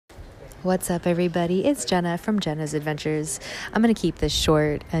What's up, everybody? It's Jenna from Jenna's Adventures. I'm going to keep this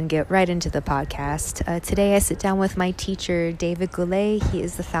short and get right into the podcast. Today, I sit down with my teacher, David Goulet. He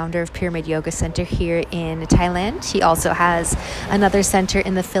is the founder of Pyramid Yoga Center here in Thailand. He also has another center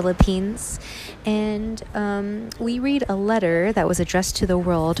in the Philippines. And we read a letter that was addressed to the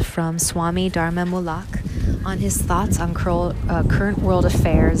world from Swami Dharma Mulak on his thoughts on current world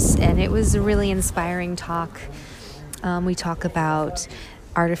affairs. And it was a really inspiring talk. We talk about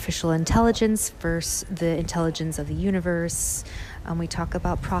artificial intelligence versus the intelligence of the universe. We talk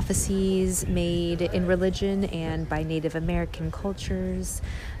about prophecies made in religion and by Native American cultures.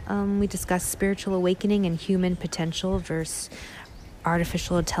 We discuss spiritual awakening and human potential versus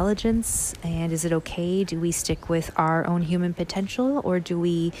artificial intelligence. And is it okay? Do we stick with our own human potential, or do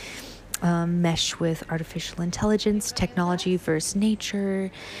we mesh with artificial intelligence, technology versus nature,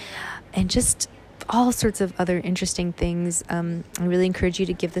 and just all sorts of other interesting things. I really encourage you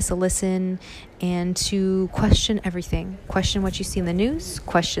to give this a listen and to question everything. Question what you see in the news,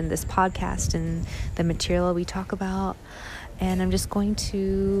 question this podcast and the material we talk about. And I'm just going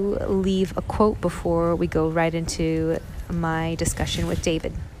to leave a quote before we go right into my discussion with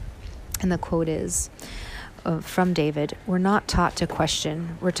David. And the quote is from David: "We're not taught to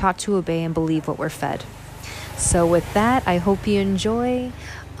question. We're taught to obey and believe what we're fed." So with that, I hope you enjoy.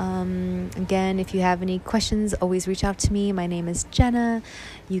 Again, if you have any questions, always reach out to me. My name is Jenna.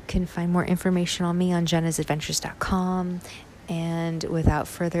 You can find more information on me on jennasadventures.com. And without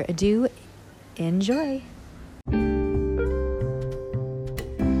further ado, enjoy.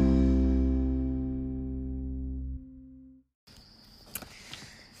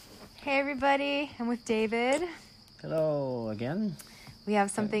 Hey everybody, I'm with David. Hello again. We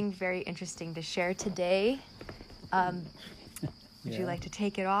have something very interesting to share today. Would you like to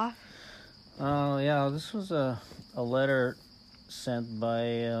take it off? This was a letter sent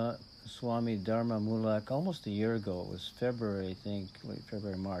by Swami Dharma Mulak almost a year ago. It was February, I think, late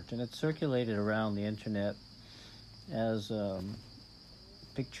February, March. And it circulated around the internet as a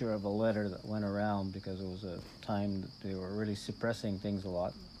picture of a letter that went around because it was a time that they were really suppressing things a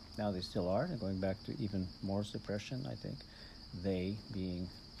lot. Now they still are. They're going back to even more suppression, I think. They being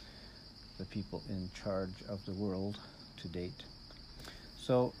the people in charge of the world to date.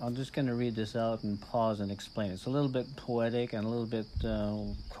 So I'm just going to read this out and pause and explain. It's a little bit poetic and a little bit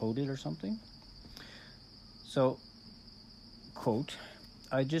coded or something. So, quote,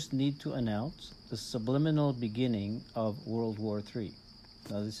 "I just need to announce the subliminal beginning of World War III."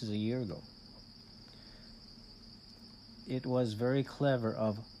 Now, this is a year ago. "It was very clever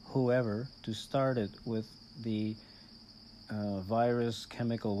of whoever to start it with the virus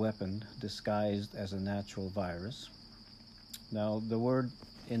chemical weapon disguised as a natural virus." Now, the word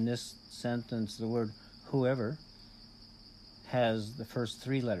in this sentence, the word whoever, has the first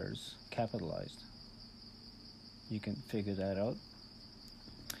three letters capitalized. You can figure that out.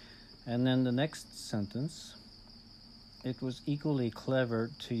 And then the next sentence, "It was equally clever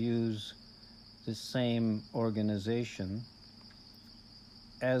to use the same organization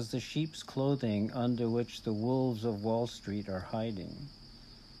as the sheep's clothing under which the wolves of Wall Street are hiding."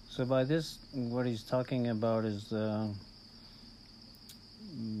 So by this, what he's talking about is the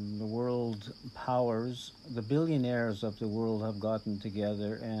world powers, the billionaires of the world have gotten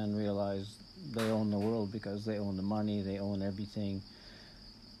together and realized they own the world because they own the money, they own everything.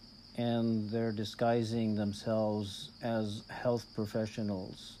 And they're disguising themselves as health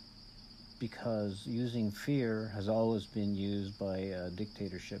professionals because using fear has always been used by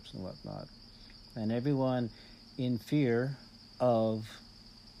dictatorships and whatnot. And everyone in fear of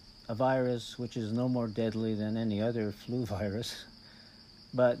a virus which is no more deadly than any other flu virus.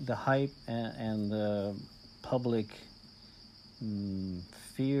 But the hype and the public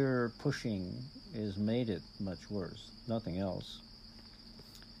fear pushing has made it much worse, nothing else.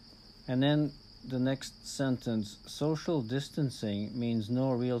 And then the next sentence, "Social distancing means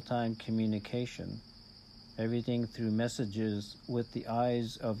no real-time communication. Everything through messages with the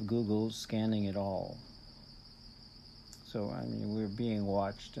eyes of Google scanning it all." So, I mean, we're being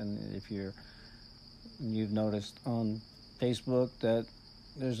watched, and if you've noticed on Facebook that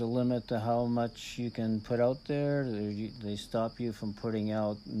there's a limit to how much you can put out there. They stop you from putting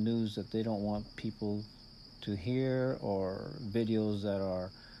out news that they don't want people to hear, or videos that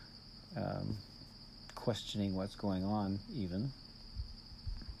are questioning what's going on even.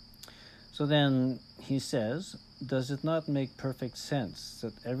 So then he says, "Does it not make perfect sense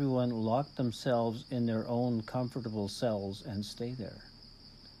that everyone lock themselves in their own comfortable cells and stay there?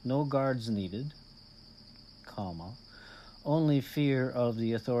 No guards needed, comma, only fear of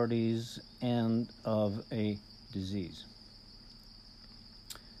the authorities and of a disease."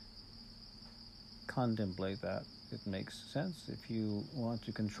 contemplate that. It makes sense. If you want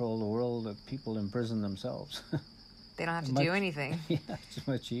to control the world, that people imprison themselves. They don't have to do anything. Yeah, it's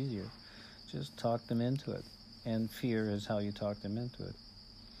much easier. Just talk them into it. And fear is how you talk them into it.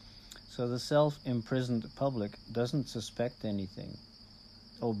 So the self-imprisoned public doesn't suspect anything,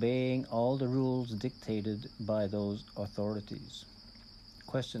 obeying all the rules dictated by those authorities.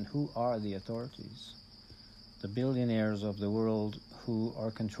 Question: who are the authorities? The billionaires of the world who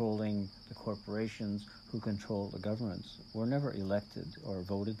are controlling the corporations, who control the governments, were never elected or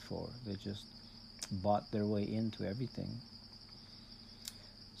voted for. They just bought their way into everything.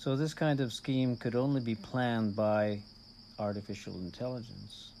 So this kind of scheme could only be planned by artificial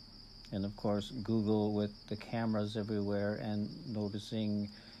intelligence. And of course, Google, with the cameras everywhere and noticing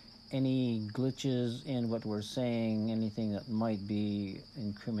any glitches in what we're saying, anything that might be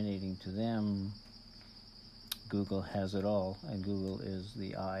incriminating to them, Google has it all, and Google is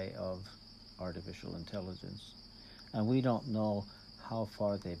the eye of artificial intelligence. And we don't know how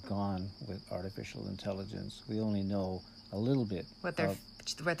far they've gone with artificial intelligence. We only know a little bit. What they're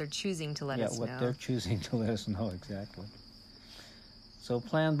choosing to let us know. Yeah, what they're choosing to let us know, exactly. So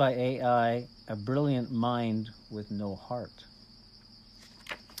planned by AI, a brilliant mind with no heart.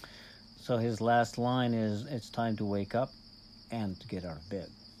 So his last line is, it's time to wake up and to get out of bed.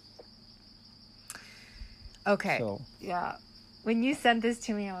 Okay. So, yeah. When you sent this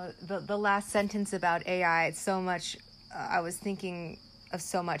to me, the last sentence about AI, it's so much, I was thinking of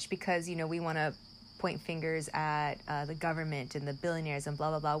so much because, we want to point fingers at the government and the billionaires and blah,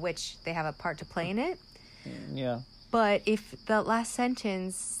 blah, blah, which they have a part to play in it. Yeah. But if the last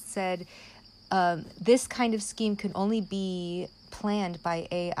sentence said, this kind of scheme can only be planned by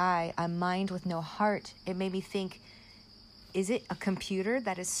AI, a mind with no heart, it made me think, is it a computer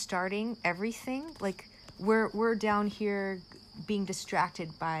that is starting everything? Like, we're down here being distracted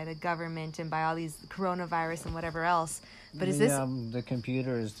by the government and by all these coronavirus and whatever else. But is this... the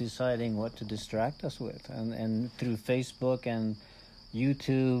computer is deciding what to distract us with. And through Facebook and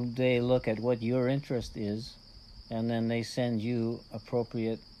YouTube, they look at what your interest is, and then they send you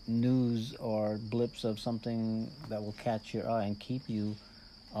appropriate news or blips of something that will catch your eye and keep you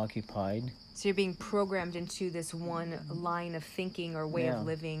occupied. So you're being programmed into this one line of thinking or way of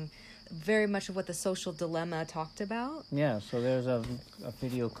living, very much of what the Social Dilemma talked about. Yeah, so there's a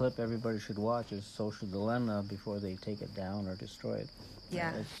video clip everybody should watch, is Social Dilemma, before they take it down or destroy it.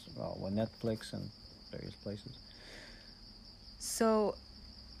 Yeah. It's Netflix and various places. So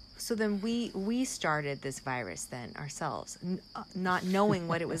then we started this virus then ourselves, not knowing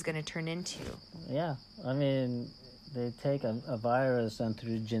what it was going to turn into. Yeah, I mean, they take a virus and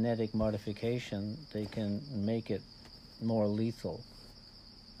through genetic modification, they can make it more lethal.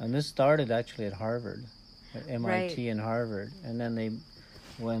 And this started actually at Harvard, at MIT and Harvard. And then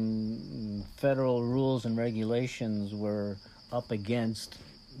when federal rules and regulations were up against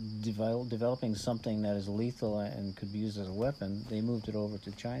developing something that is lethal and could be used as a weapon, they moved it over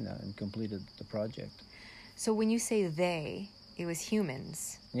to China and completed the project. So when you say they, it was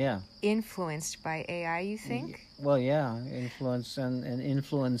humans. Yeah. Influenced by AI, you think? Well, yeah, influence and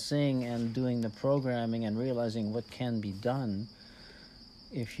influencing and doing the programming and realizing what can be done.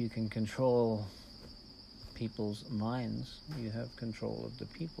 If you can control people's minds, you have control of the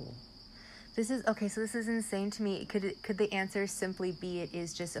people. This is insane to me. Could the answer simply be it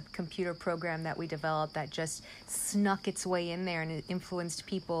is just a computer program that we developed that just snuck its way in there and it influenced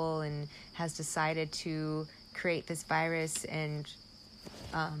people and has decided to create this virus and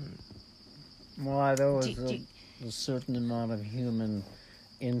well, there was a certain amount of human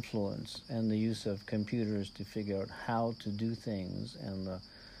influence and the use of computers to figure out how to do things, and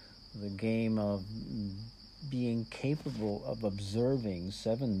the game of being capable of observing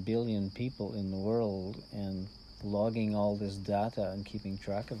 7 billion people in the world and logging all this data and keeping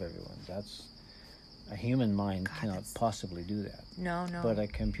track of everyone. That's a human mind cannot possibly do that. No. But a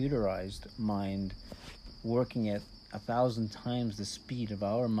computerized mind working at 1,000 times the speed of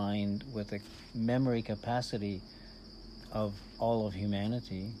our mind with a memory capacity of all of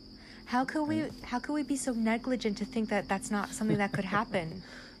humanity. How could we be so negligent to think that that's not something that could happen?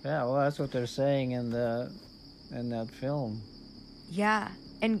 Yeah, well, that's what they're saying in that film. Yeah.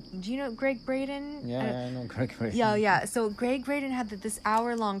 And do you know Greg Braden? Yeah, I know Greg Braden. Yeah. So Greg Braden had this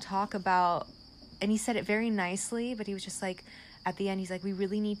hour-long talk about, and he said it very nicely, but he was just like, at the end, he's like, we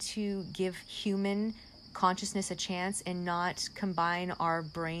really need to give human consciousness a chance and not combine our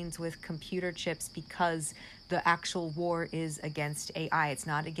brains with computer chips, because the actual war is against AI. It's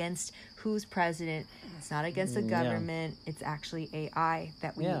not against who's president. It's not against the government. Yeah. It's actually AI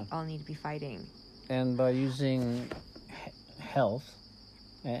that we all need to be fighting. And by using health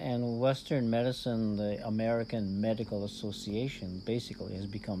And Western medicine, the American Medical Association, basically has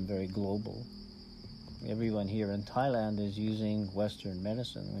become very global. Everyone here in Thailand is using Western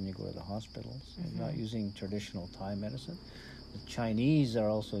medicine when you go to the hospitals. Mm-hmm. They're not using traditional Thai medicine. The Chinese are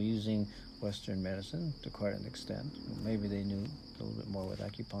also using Western medicine to quite an extent. Maybe they knew a little bit more with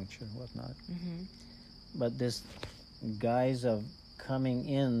acupuncture and whatnot. Mm-hmm. But this guise of coming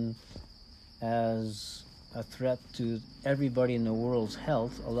in as a threat to everybody in the world's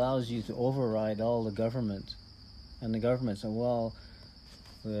health allows you to override all the government. And the government said, well,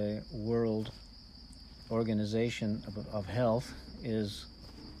 the World Organization of Health is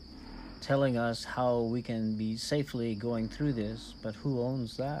telling us how we can be safely going through this, but who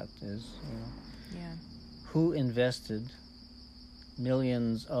owns that? Who invested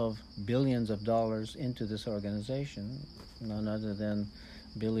billions of dollars into this organization? None other than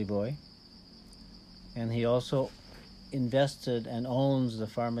Billy Boy. And he also invested and owns the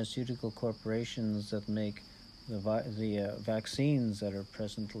pharmaceutical corporations that make the vaccines that are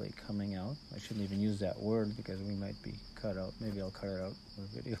presently coming out. I shouldn't even use that word because we might be cut out. Maybe I'll cut it out in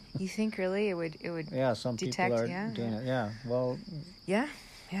the video. You think really it would yeah, some detect, people are doing it. Yeah, well, yeah.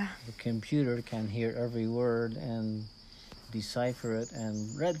 The computer can hear every word and decipher it,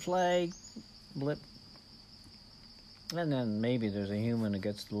 and red flag, blip. And then maybe there's a human who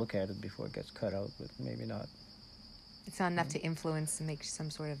gets to look at it before it gets cut out, but maybe not. It's not enough to influence and make some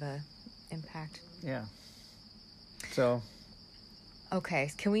sort of a impact. Yeah. So.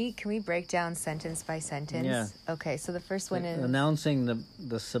 Okay, can we break down sentence by sentence? Yeah. Okay, so the first one is announcing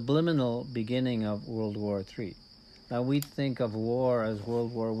the subliminal beginning of World War III. Now we think of war as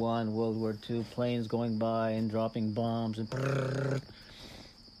World War I, World War II, planes going by and dropping bombs and brrr.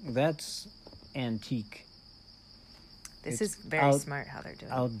 That's antique. This is very smart how they're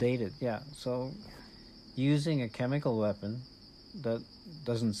doing it. Outdated, yeah. So using a chemical weapon that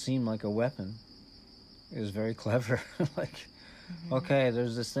doesn't seem like a weapon is very clever. Like, okay,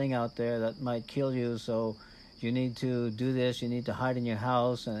 there's this thing out there that might kill you, so you need to do this, you need to hide in your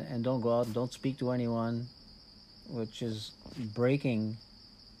house and don't go out and don't speak to anyone, which is breaking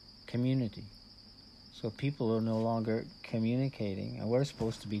community. So people are no longer communicating, and we're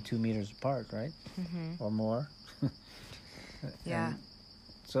supposed to be 2 meters apart, right? Or more. Yeah. And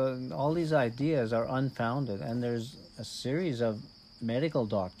so all these ideas are unfounded, and there's a series of medical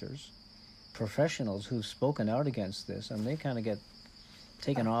doctors, professionals who've spoken out against this, and they kind of get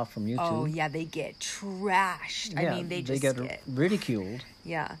taken off from YouTube. Oh yeah, they get trashed. Yeah, I mean, they just get ridiculed.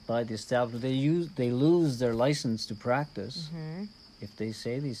 Yeah. By the establishment. They lose their license to practice if they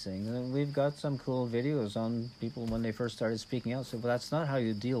say these things. And we've got some cool videos on people when they first started speaking out. So, well, that's not how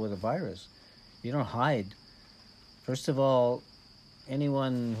you deal with a virus. You don't hide. First of all,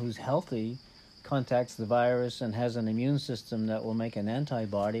 anyone who's healthy contacts the virus and has an immune system that will make an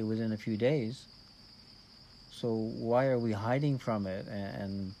antibody within a few days. So why are we hiding from it?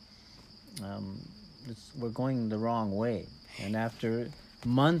 And we're going the wrong way. And after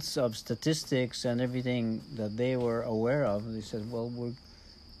months of statistics and everything that they were aware of, they said, well,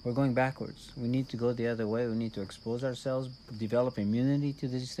 we're going backwards. We need to go the other way. We need to expose ourselves, develop immunity to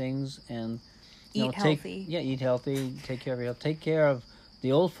these things, and eat healthy. Eat healthy, take care of your health. Take care of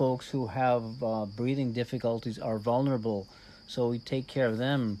the old folks who have breathing difficulties, are vulnerable. So we take care of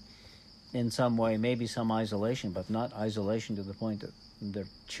them in some way, maybe some isolation, but not isolation to the point that their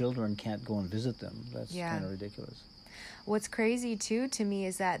children can't go and visit them. That's kind of ridiculous. What's crazy too to me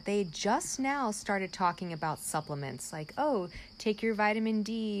is that they just now started talking about supplements, like, oh, take your vitamin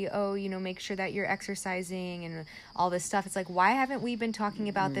D, oh, make sure that you're exercising and all this stuff. It's like, why haven't we been talking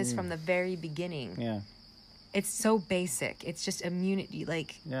about this from the very beginning? Yeah. It's so basic. It's just immunity.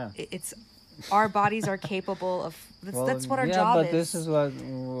 Like, it's our bodies are capable of, that's what our job is. Yeah, but this is what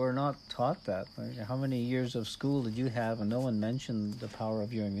we're not taught that. Like, how many years of school did you have and no one mentioned the power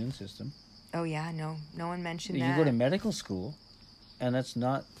of your immune system? Oh, yeah, no one mentioned that. You go to medical school, and that's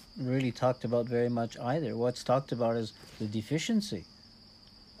not really talked about very much either. What's talked about is the deficiency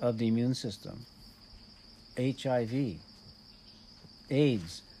of the immune system. HIV,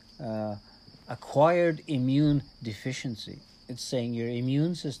 AIDS, acquired immune deficiency. It's saying your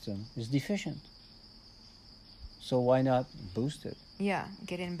immune system is deficient. So why not boost it? Yeah,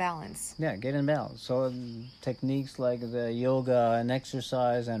 get in balance. Yeah, get in balance. So techniques like the yoga and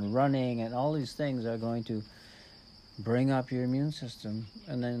exercise and running and all these things are going to bring up your immune system,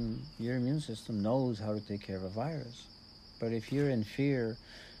 and then your immune system knows how to take care of a virus. But if you're in fear,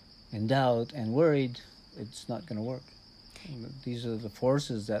 in doubt, and worried, it's not going to work. These are the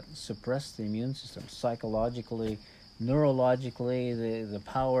forces that suppress the immune system psychologically, neurologically. The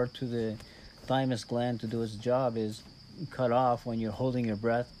power to the thymus gland to do its job is cut off when you're holding your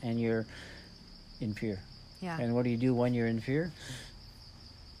breath and you're in fear. Yeah. And what do you do when you're in fear?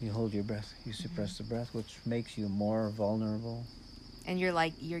 You hold your breath. You suppress the breath, which makes you more vulnerable. And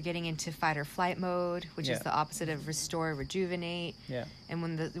you're getting into fight or flight mode, which is the opposite of restore, rejuvenate. Yeah. And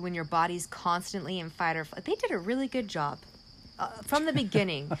when your body's constantly in fight or flight, they did a really good job from the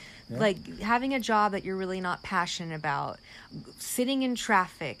beginning. Like having a job that you're really not passionate about, sitting in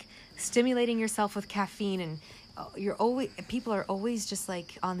traffic, stimulating yourself with caffeine, and people are always just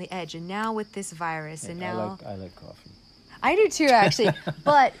like on the edge. And now with this virus, and now I like coffee. I do too, actually,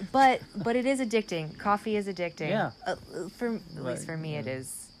 but it is addicting. Coffee is addicting. Yeah. At least for me, it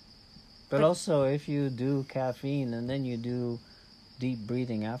is. But also, if you do caffeine and then you do deep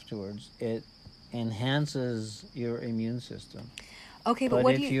breathing afterwards, it enhances your immune system. Okay, but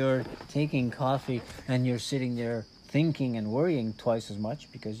what if you're taking coffee and you're sitting there thinking and worrying twice as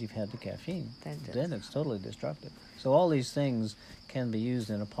much because you've had the caffeine, then it's totally destructive. So all these things can be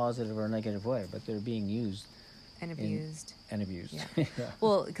used in a positive or negative way, but they're being used. And abused. Yeah.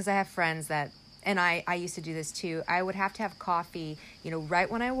 Well, because I have friends that, and I used to do this too. I would have to have coffee, right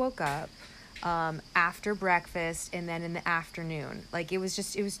when I woke up, after breakfast, and then in the afternoon. Like it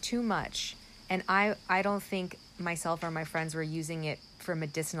was too much. And I don't think myself or my friends were using it for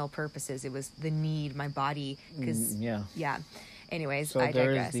medicinal purposes. It was the need, my body, because yeah. Anyways, so I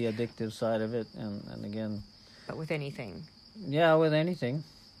there digress. is the addictive side of it, and again. But with anything. Yeah, with anything.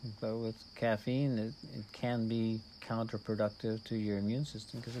 But with caffeine, it can be counterproductive to your immune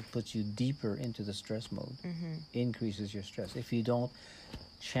system because it puts you deeper into the stress mode, increases your stress. If you don't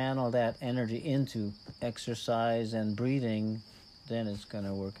channel that energy into exercise and breathing, then it's going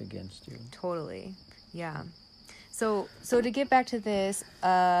to work against you. Totally. Yeah. So to get back to this,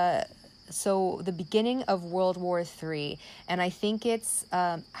 so the beginning of World War III, and I think it's,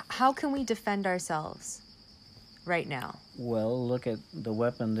 how can we defend ourselves right now? Well, look at the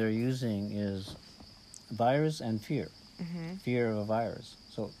weapon they're using is virus and fear. Fear of a virus.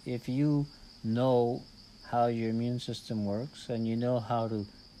 So if you know how your immune system works and you know how to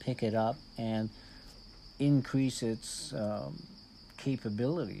pick it up and increase its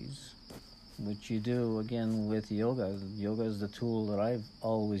capabilities, which you do again with yoga. Yoga is the tool that I've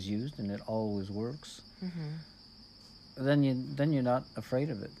always used, and it always works. Then you're not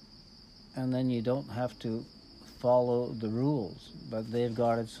afraid of it, and then you don't have to follow the rules. But they've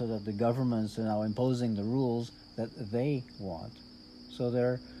got it so that the governments are now imposing the rules that they want. So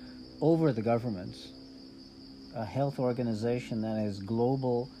they're over the governments. A health organization that is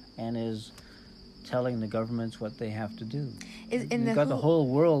global and is telling the governments what they have to do. You've got the whole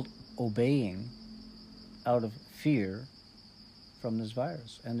world obeying out of fear from this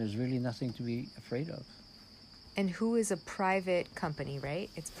virus, and there's really nothing to be afraid of. And WHO is a private company, right?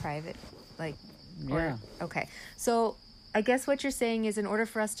 It's private, like. Yeah. Okay. So I guess what you're saying is, in order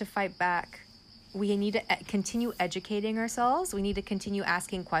for us to fight back, we need to continue educating ourselves. We need to continue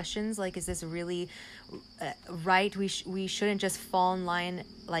asking questions like, is this really right? We shouldn't just fall in line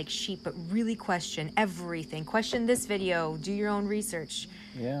like sheep, but really question everything. Question this video. Do your own research.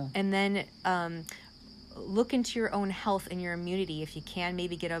 Yeah. And then look into your own health and your immunity. If you can,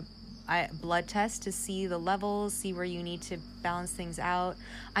 maybe get a blood test to see the levels, see where you need to balance things out.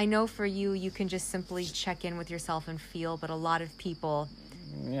 I know for you can just simply check in with yourself and feel, but a lot of people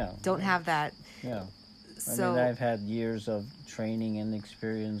don't have that. Yeah. So, I've had years of training and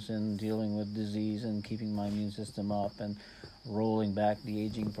experience in dealing with disease and keeping my immune system up and rolling back the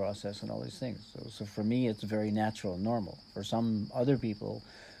aging process and all these things. So for me, it's very natural and normal. For some other people,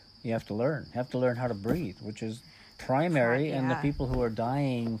 you have to learn how to breathe, which is primary. And the people who are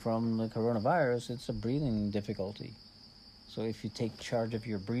dying from the coronavirus, it's a breathing difficulty. So if you take charge of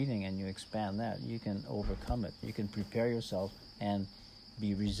your breathing and you expand that, you can overcome it. You can prepare yourself and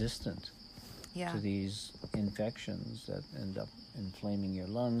be resistant to these infections that end up inflaming your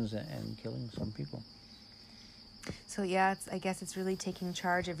lungs and killing some people. So I guess it's really taking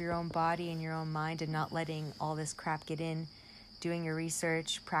charge of your own body and your own mind and not letting all this crap get in, doing your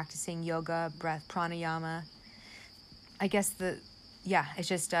research, practicing yoga, breath, pranayama. I guess it's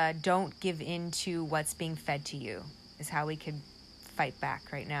just don't give in to what's being fed to you is how we could fight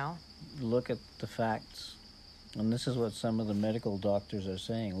back right now. Look at the facts. And this is what some of the medical doctors are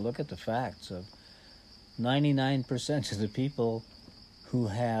saying. Look at the facts of 99% of the people who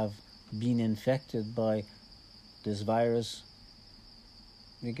have been infected by this virus,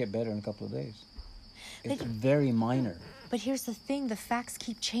 they get better in a couple of days. It's very minor. But here's the thing, the facts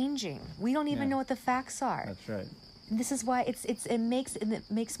keep changing. We don't even know what the facts are. That's right. And this is why it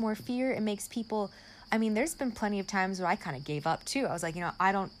makes more fear. It makes people I mean, there's been plenty of times where I kind of gave up too. I was like,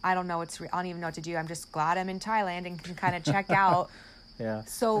 I don't know I don't even know what to do. I'm just glad I'm in Thailand and can kind of check out. Yeah.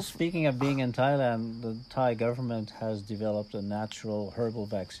 So speaking of being in Thailand, the Thai government has developed a natural herbal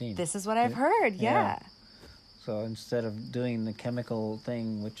vaccine. This is what I've heard. Yeah. So instead of doing the chemical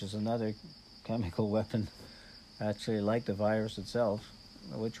thing, which is another chemical weapon, actually like the virus itself,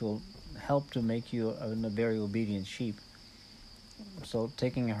 which will help to make you a very obedient sheep. So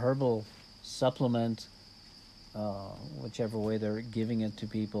taking a herbal supplement, whichever way they're giving it to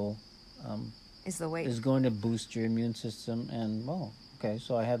people, is the way. Is going to boost your immune system. And, okay,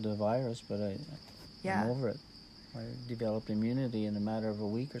 so I had the virus, but I'm over it. I developed immunity in a matter of a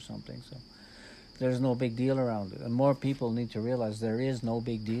week or something. So there's no big deal around it. And more people need to realize there is no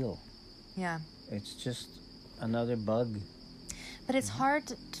big deal. Yeah. It's just another bug. But it's hard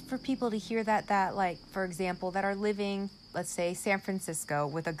for people to hear that, like, for example, that are living, let's say, San Francisco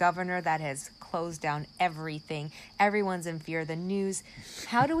with a governor that has closed down everything. Everyone's in fear. The news.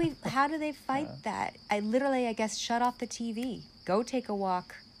 How do they fight that? I guess, shut off the TV. Go take a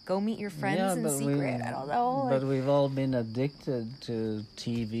walk. Go meet your friends in secret. I don't know. But we've all been addicted to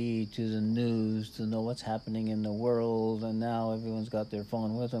TV, to the news, to know what's happening in the world, and now everyone's got their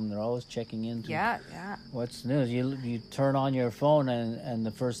phone with them. They're always checking into what's the news. You turn on your phone, and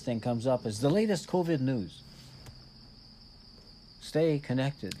the first thing comes up is the latest COVID news. Stay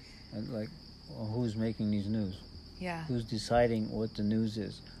connected. And who's making these news? Yeah. Who's deciding what the news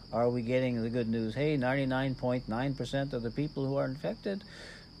is? Are we getting the good news? Hey, 99.9% of the people who are infected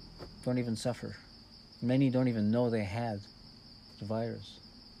don't even suffer. Many don't even know they had the virus.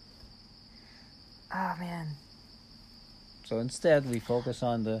 Oh, man. So instead, we focus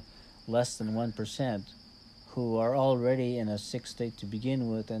on the less than 1% who are already in a sick state to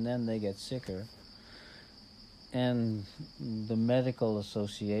begin with, and then they get sicker. And the medical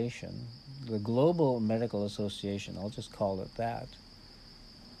association, the Global Medical Association, I'll just call it that,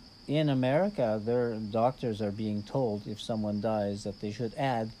 in America, their doctors are being told if someone dies that they should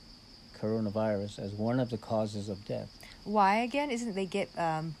add coronavirus as one of the causes of death. Why again? Isn't they get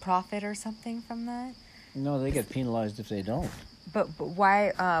profit or something from that? No, they get penalized if they don't. But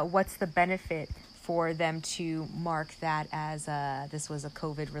why? What's the benefit for them to mark that as this was a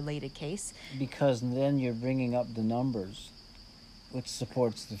COVID-related case? Because then you're bringing up the numbers, which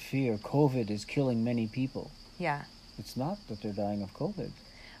supports the fear. COVID is killing many people. Yeah. It's not that they're dying of COVID.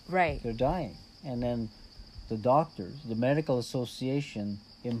 Right. They're dying. And then the doctors, the medical association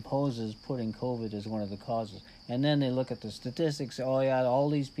imposes putting COVID as one of the causes. And then they look at the statistics, say, all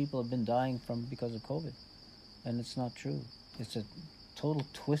these people have been dying because of COVID. And it's not true. It's a total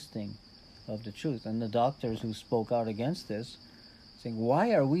twisting of the truth. And the doctors who spoke out against this saying,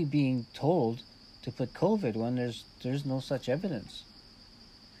 why are we being told to put COVID when there's no such evidence?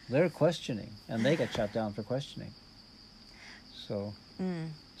 They're questioning, and they get shut down for questioning. So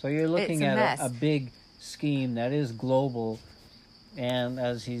you're looking at a big scheme that is global, and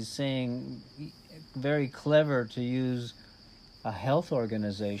as he's saying, very clever to use a health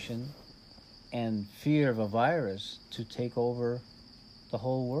organization and fear of a virus to take over the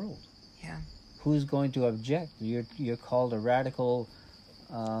whole world. Yeah. Who's going to object? You're called a radical...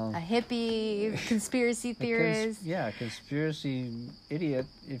 a hippie, conspiracy theorist. Conspiracy idiot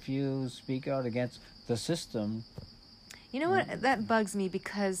if you speak out against the system. You know what? That bugs me,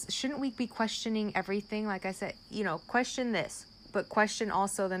 because shouldn't we be questioning everything? Like I said, question this, but question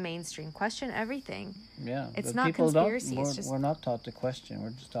also the mainstream. Question everything. Yeah. It's not conspiracy. We're not taught to question.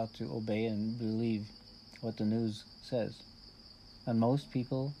 We're just taught to obey and believe what the news says. And most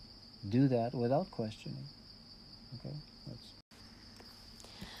people do that without questioning.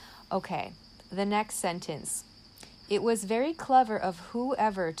 Okay, the next sentence. It was very clever of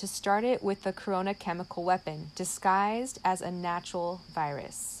whoever to start it with the corona chemical weapon, disguised as a natural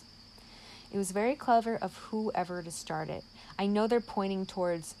virus. It was very clever of whoever to start it. I know they're pointing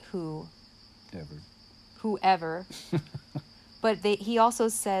towards whoever. But he also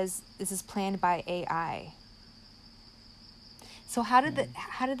says this is planned by AI. So how did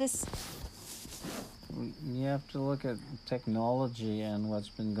this... You have to look at technology and what's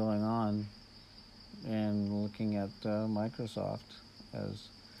been going on, and looking at Microsoft as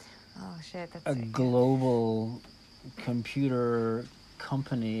a global computer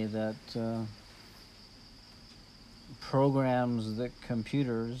company that programs the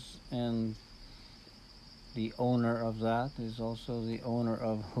computers, and the owner of that is also the owner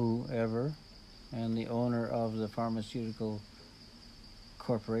of whoever, and the owner of the pharmaceutical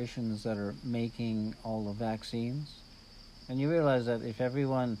corporations that are making all the vaccines. And you realize that if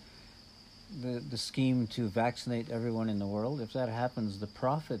everyone, the scheme to vaccinate everyone in the world, if that happens, the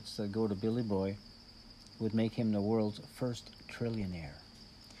profits that go to Billy Boy would make him the world's first trillionaire.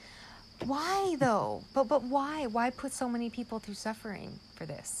 Why though? But why? Why put so many people through suffering for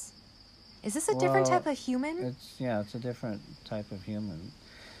this? Is this a different type of human? It's a different type of human.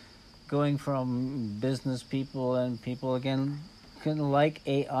 Going from business people and people again, like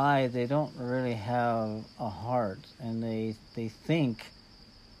AI, they don't really have a heart, and they think,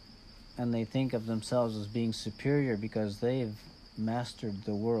 and they think of themselves as being superior because they've mastered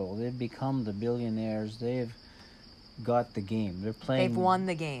the world. They've become the billionaires. They've got the game. They're playing. They've won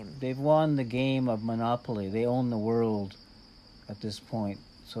the game. They've won the game of Monopoly. They own the world at this point.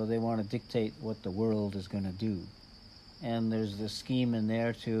 So they want to dictate what the world is going to do. And there's the scheme in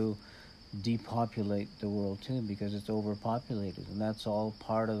there to depopulate the world too, because it's overpopulated. And that's all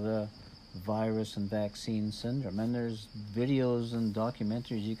part of the virus and vaccine syndrome. And there's videos and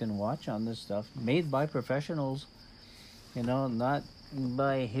documentaries you can watch on this stuff made by professionals, not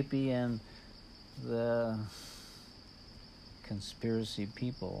by hippie and the conspiracy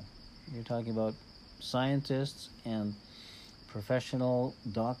people. You're talking about scientists and professional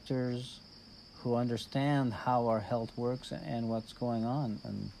doctors who understand how our health works and what's going on.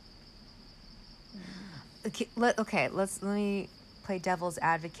 And let me play devil's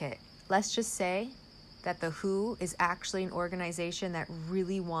advocate. Let's just say that the WHO is actually an organization that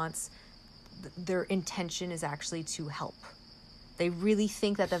really wants, their intention is actually to help. They really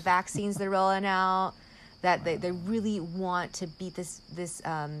think that the vaccines they're rolling out, that they really want to beat this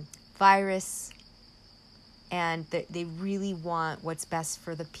virus, and they really want what's best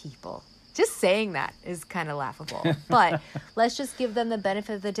for the people. Just saying that is kind of laughable, but let's just give them the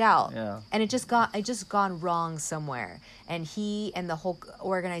benefit of the doubt. Yeah. And it just gone wrong somewhere, and he and the whole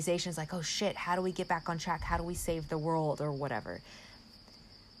organization is like, oh shit, how do we get back on track? How do we save the world or whatever?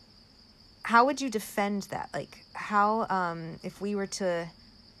 How would you defend that? Like, how if we were to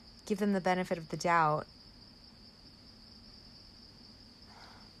give them the benefit of the doubt,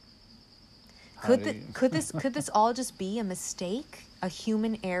 could this all just be a mistake, a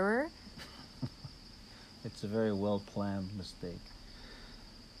human error? It's a very well-planned mistake.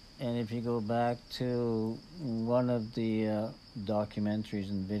 And if you go back to one of the documentaries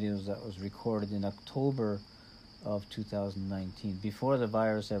and videos that was recorded in October of 2019, before the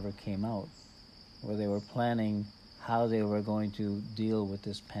virus ever came out, where they were planning how they were going to deal with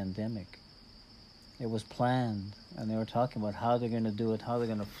this pandemic. It was planned, and they were talking about how they're going to do it, how they're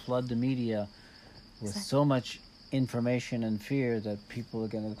going to flood the media with so much information and fear that people are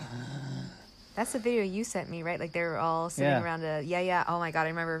going to... That's the video you sent me, right? Like they were all sitting around oh my God, I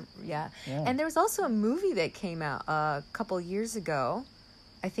remember, yeah. And there was also a movie that came out a couple years ago.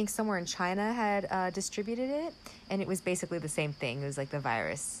 I think somewhere in China had distributed it, and it was basically the same thing. It was like the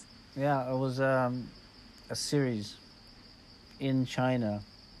virus. Yeah, it was a series in China,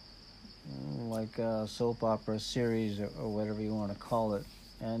 like a soap opera series or whatever you want to call it.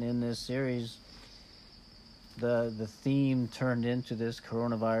 And in this series, the theme turned into this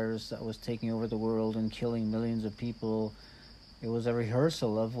coronavirus that was taking over the world and killing millions of people. It was a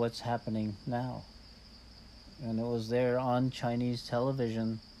rehearsal of what's happening now. And it was there on Chinese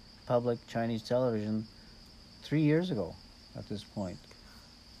television, public Chinese television, 3 years ago at this point.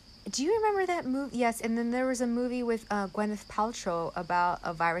 Do you remember that movie? Yes, and then there was a movie with Gwyneth Paltrow about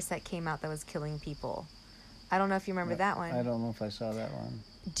a virus that came out that was killing people. I don't know if you remember that one. I don't know if I saw that one.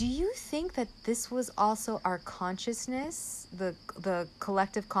 Do you think that this was also our consciousness, the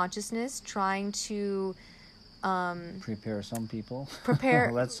collective consciousness, trying to prepare some people?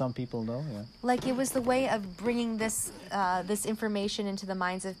 Let some people know, yeah. Like it was the way of bringing this information into the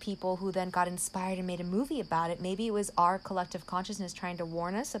minds of people who then got inspired and made a movie about it. Maybe it was our collective consciousness trying to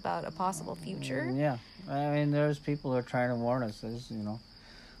warn us about a possible future. Yeah, I mean, there's people who are trying to warn us.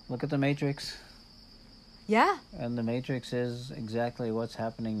 Look at the Matrix. Yeah. And the Matrix is exactly what's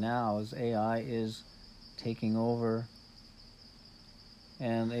happening now, is AI is taking over.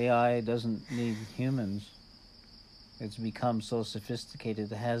 And AI doesn't need humans. It's become so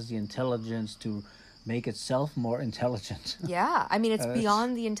sophisticated. It has the intelligence to make itself more intelligent. Yeah. I mean, it's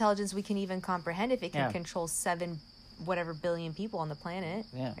beyond the intelligence we can even comprehend if it can control 7 billion people on the planet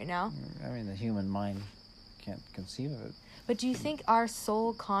right now. I mean, the human mind can't conceive of it. But do you think our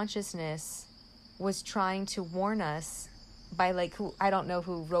soul consciousness was trying to warn us by I don't know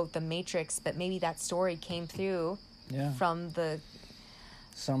who wrote The Matrix, but maybe that story came through from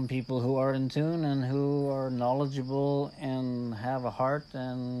some people who are in tune and who are knowledgeable and have a heart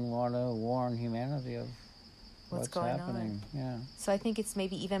and want to warn humanity of what's going happening. On. Yeah. So I think it's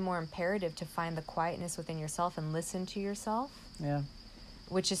maybe even more imperative to find the quietness within yourself and listen to yourself. Yeah.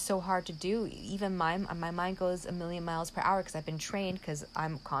 Which is so hard to do. Even my mind goes a million miles per hour because I've been trained because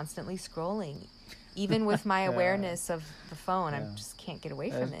I'm constantly scrolling. Even with my Yeah. awareness of the phone, I Yeah. just can't get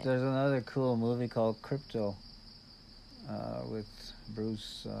away from it. There's another cool movie called Crypto with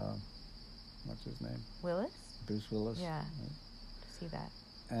Bruce, what's his name? Willis? Bruce Willis. Yeah. See that.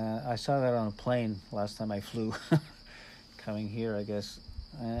 I saw that on a plane last time I flew, coming here, I guess.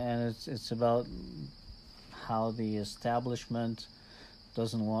 And it's about how the establishment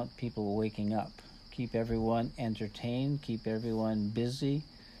doesn't want people waking up. Keep everyone entertained, keep everyone busy,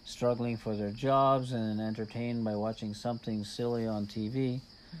 struggling for their jobs and entertained by watching something silly on TV.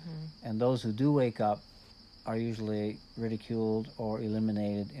 And those who do wake up are usually ridiculed or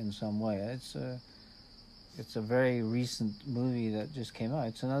eliminated in some way. It's a very recent movie that just came out.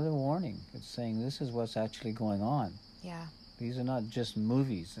 It's another warning. It's saying this is what's actually going on. Yeah. These are not just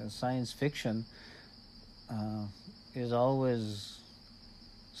movies. Science fiction is always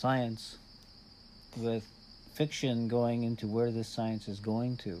science with fiction going into where this science is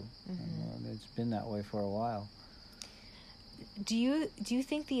going to. And it's been that way for a while. Do you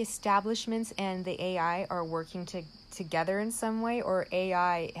think the establishments and the AI are working together in some way, or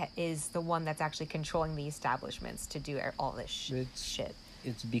AI is the one that's actually controlling the establishments to do all this shit?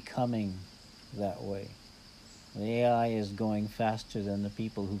 It's becoming that way. The AI is going faster than the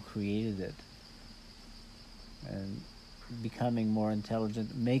people who created it, and becoming more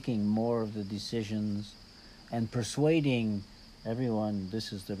intelligent, making more of the decisions, and persuading everyone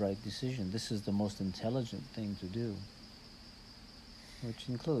this is the right decision. This is the most intelligent thing to do. Which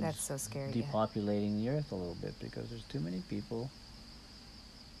includes That's so scary, depopulating the earth a little bit because there's too many people.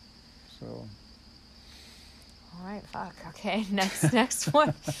 So. All right, fuck. Okay, next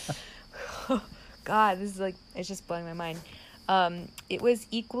one. God, this is like, it's just blowing my mind. It was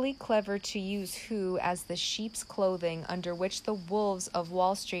equally clever to use who as the sheep's clothing under which the wolves of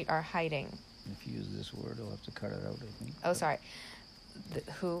Wall Street are hiding. If you use this word, I'll have to cut it out, I think. Oh, sorry.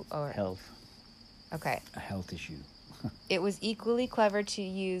 Who or health. Okay. A health issue. It was equally clever to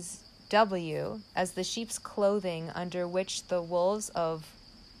use W as the sheep's clothing under which the wolves of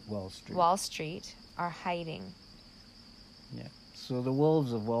Wall Street are hiding. Yeah. So the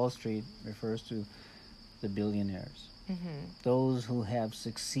wolves of Wall Street refers to the billionaires. Those who have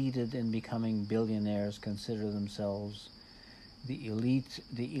succeeded in becoming billionaires consider themselves the elite,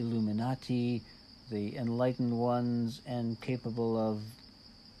 the Illuminati, the enlightened ones, and capable of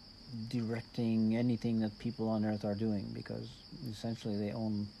directing anything that people on earth are doing, because essentially they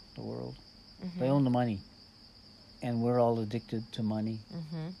own the world. They own the money, and we're all addicted to money.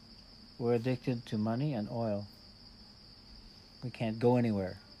 We're addicted to money and oil. We can't go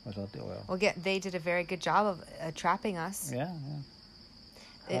anywhere without the oil. Well, they did a very good job of trapping us. Yeah.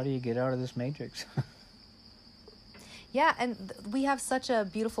 How do you get out of this matrix? Yeah, and we have such a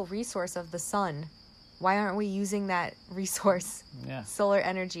beautiful resource of the sun. Why aren't we using that resource? Yeah. Solar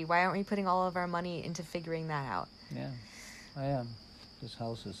energy. Why aren't we putting all of our money into figuring that out? Yeah, I am. This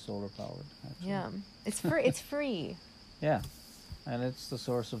house is solar powered. Actually. Yeah, it's free. It's free. Yeah, and it's the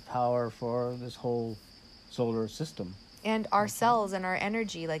source of power for this whole solar system. And our cells and our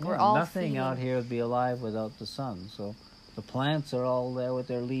energy, we're all nothing out here would be alive without the sun. So the plants are all there with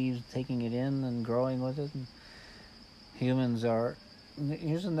their leaves, taking it in and growing with it. And humans are.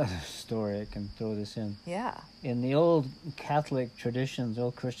 Here's another story. I can throw this in. Yeah. In the old Catholic traditions,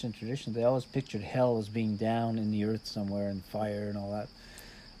 old Christian traditions, they always pictured hell as being down in the earth somewhere and fire and all that,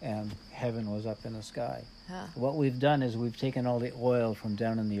 and heaven was up in the sky. Huh. What we've done is we've taken all the oil from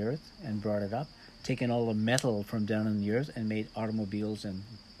down in the earth and brought it up, taken all the metal from down in the earth and made automobiles and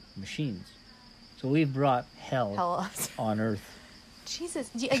machines. So we've brought hell on earth. Jesus.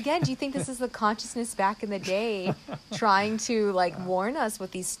 Do you think this is the consciousness back in the day trying to warn us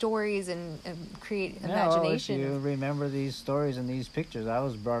with these stories and create imagination? Well, if you remember these stories and these pictures, I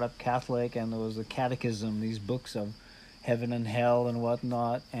was brought up Catholic, and there was the catechism, these books of heaven and hell and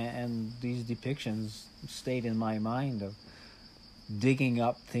whatnot, and these depictions stayed in my mind of digging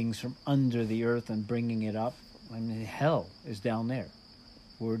up things from under the earth and bringing it up. I mean, hell is down there.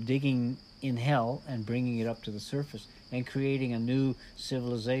 We're digging in hell and bringing it up to the surface and creating a new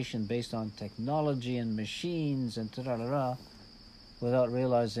civilization based on technology and machines and ta-da-da-da without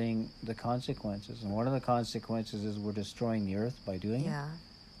realizing the consequences. And one of the consequences is we're destroying the earth by doing it.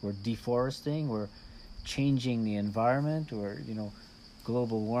 We're deforesting, we're changing the environment, we're,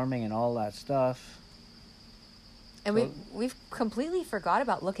 global warming and all that stuff. And we've completely forgot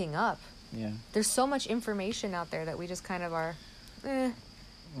about looking up. Yeah. There's so much information out there that we just kind of are, Yeah,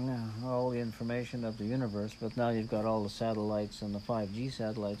 all the information of the universe, but now you've got all the satellites and the 5G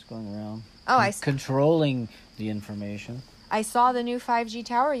satellites going around, controlling the information. I saw the new 5G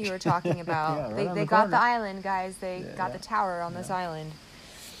tower you were talking about. They got the island, guys. They got the tower on this island.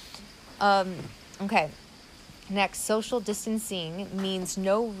 Okay. Next, social distancing means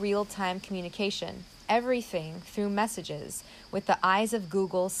no real-time communication. Everything through messages, with the eyes of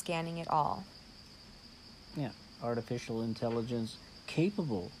Google scanning it all. Yeah, artificial intelligence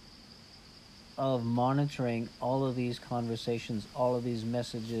capable of monitoring all of these conversations, all of these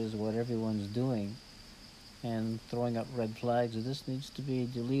messages, what everyone's doing, and throwing up red flags. This needs to be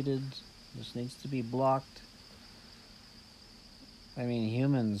deleted. This needs to be blocked. I mean,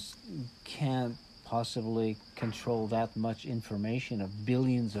 humans can't possibly control that much information of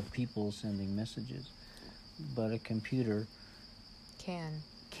billions of people sending messages, but a computer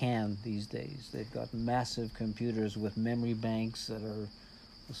can these days. They've got massive computers with memory banks that are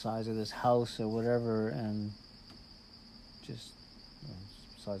the size of this house or whatever, and just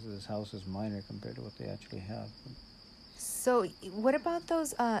the size of this house is minor compared to what they actually have. So what about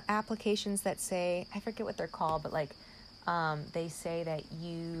those applications that say, I forget what they're called, but like they say that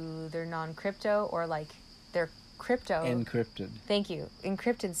they're non-crypto, or like they're crypto. Encrypted. Thank you.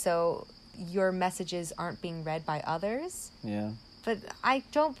 Encrypted, so your messages aren't being read by others. Yeah. But I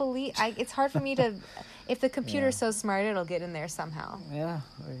don't believe, it's hard for me to, if the computer's so smart, it'll get in there somehow. Yeah,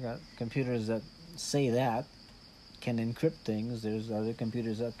 we got computers that say that, can encrypt things. There's other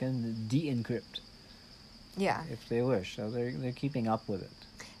computers that can de-encrypt. Yeah. If they wish. So they're keeping up with it.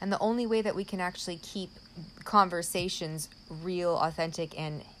 And the only way that we can actually keep conversations real, authentic,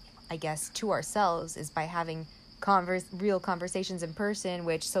 and I guess to ourselves is by having real conversations in person,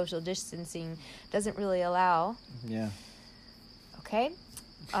 which social distancing doesn't really allow. Yeah. Okay.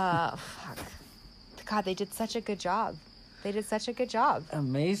 Fuck. God, they did such a good job.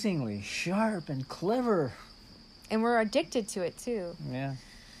 Amazingly sharp and clever. And we're addicted to it too. Yeah.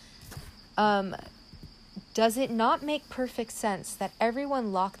 Does it not make perfect sense that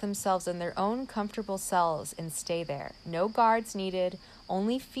everyone lock themselves in their own comfortable cells and stay there? No guards needed,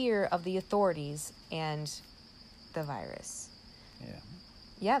 only fear of the authorities and the virus. Yeah.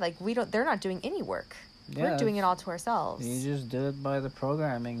 Yeah, like they're not doing any work. Yeah, we're doing it all to ourselves. You just do it by the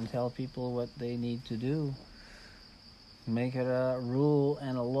programming, tell people what they need to do. Make it a rule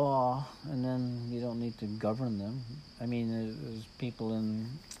and a law, and then you don't need to govern them. I mean, there's people in...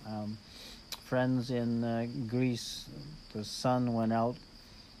 friends in Greece, the son went out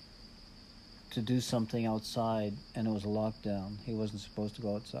to do something outside, and it was a lockdown. He wasn't supposed to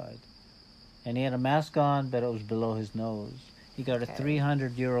go outside. And he had a mask on, but it was below his nose. He got a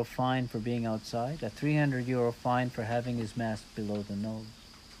 €300 fine for being outside, a €300 fine for having his mask below the nose.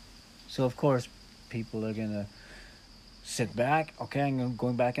 So, of course, people are going to sit back. Okay, I'm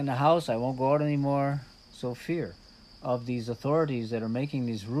going back in the house. I won't go out anymore. So fear of these authorities that are making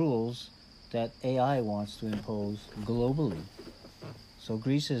these rules that AI wants to impose globally. So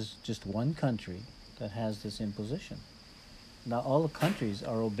Greece is just one country that has this imposition. Now all the countries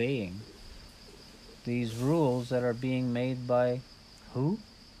are obeying these rules that are being made by who?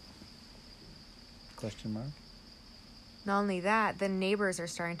 Question mark. Not only that, the neighbors are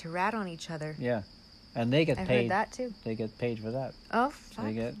starting to rat on each other. Yeah. And they get paid. I heard that too. They get paid for that. Oh, fuck.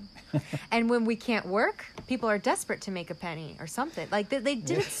 They get And when we can't work, people are desperate to make a penny or something. Like they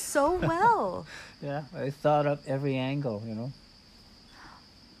did it so well. Yeah, they thought up every angle, you know.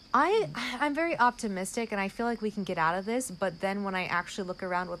 I'm very optimistic, and I feel like we can get out of this. But then when I actually look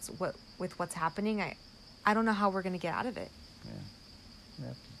around what's happening, I don't know how we're going to get out of it. Yeah, we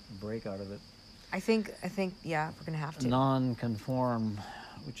have to break out of it. I think yeah, we're going to have to. Non-conform,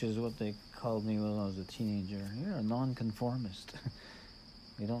 which is what they called me when I was a teenager. You're a non-conformist.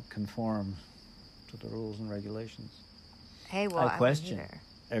 You don't conform to the rules and regulations. Hey, well, I question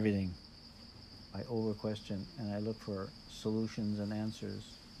everything. I over-question, and I look for solutions and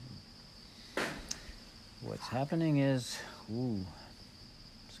answers. What's happening is,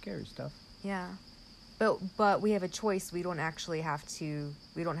 scary stuff. Yeah, but we have a choice. We don't have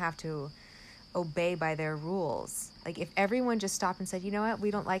to obey by their rules. Like if everyone just stopped and said, you know what,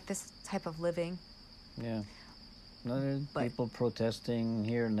 we don't like this type of living. Yeah. No, people protesting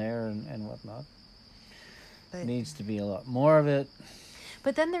here and there and whatnot. But needs to be a lot more of it.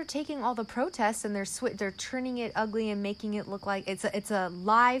 But then they're taking all the protests and they're turning it ugly and making it look like it's a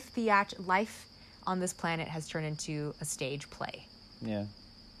live life on this planet has turned into a stage play. Yeah.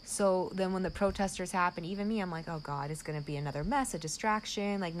 So then when the protesters happen, even me, I'm like, oh God, it's going to be another mess, a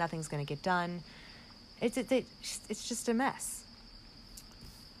distraction, like nothing's going to get done. It's just a mess.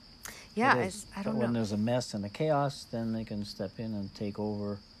 Yeah, I don't know. When there's a mess and a chaos, then they can step in and take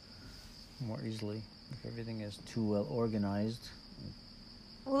over more easily if everything is too well organized.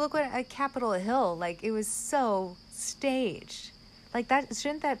 Well, look at Capitol Hill. Like, it was so staged. Like,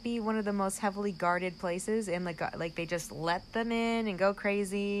 shouldn't that be one of the most heavily guarded places? And, like they just let them in and go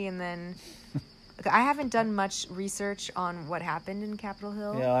crazy, and then I haven't done much research on what happened in Capitol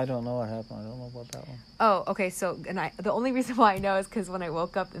Hill. Yeah, I don't know what happened. I don't know about that one. Oh, okay. So, the only reason why I know is because when I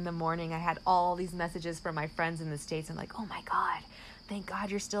woke up in the morning, I had all these messages from my friends in the States. I'm like, oh my God, thank God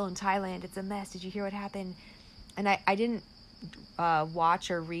you're still in Thailand. It's a mess. Did you hear what happened? And I didn't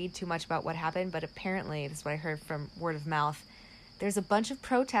watch or read too much about what happened, but apparently, this is what I heard from word of mouth. There's a bunch of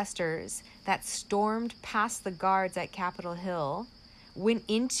protesters that stormed past the guards at Capitol Hill, went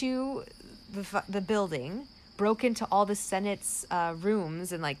into the building, broke into all the Senate's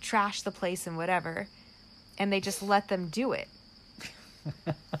rooms and like trashed the place and whatever, and they just let them do it.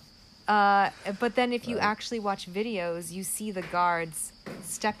 But then if you actually watch videos, you see the guards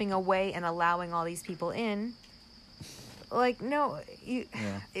stepping away and allowing all these people in. Like, no,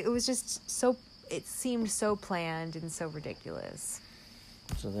 it was just so, it seemed so planned and so ridiculous.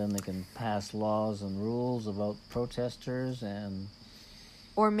 So then they can pass laws and rules about protesters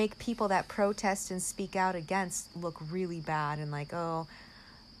or make people that protest and speak out against look really bad and like,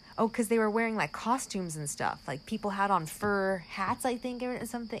 because they were wearing like costumes and stuff. Like people had on fur hats, I think, or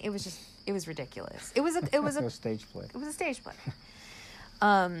something. It was ridiculous. It was a stage play. It was a stage play.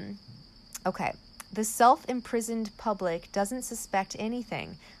 Okay. The self-imprisoned public doesn't suspect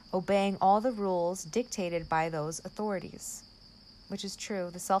anything, obeying all the rules dictated by those authorities. Which is true.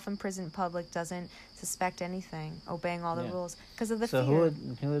 The self-imprisoned public doesn't suspect anything, obeying all the rules because of the fear. So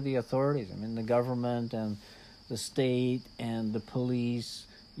who are the authorities? I mean, the government and the state and the police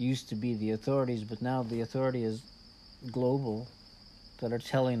used to be the authorities, but now the authority is global, that are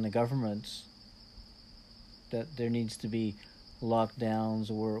telling the governments that there needs to be lockdowns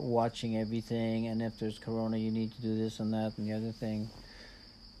or watching everything, and if there's corona, you need to do this and that and the other thing.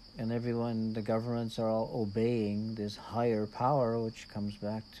 And the governments are all obeying this higher power, which comes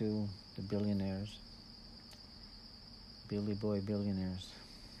back to the billionaires. Billy Boy billionaires.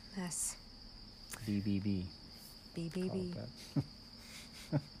 Yes. BBB. BBB.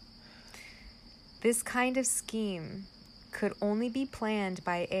 This kind of scheme could only be planned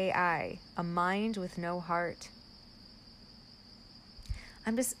by AI, a mind with no heart.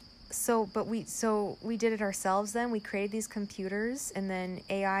 We did it ourselves then? We created these computers and then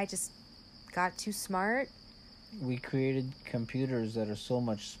AI just got too smart? We created computers that are so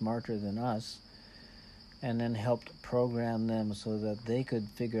much smarter than us and then helped program them so that they could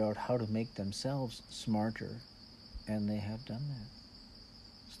figure out how to make themselves smarter. And they have done that.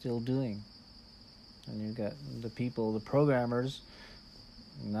 Still doing. And you've got the people, the programmers.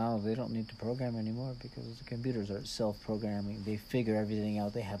 Now they don't need to program anymore because the computers are self-programming. They figure everything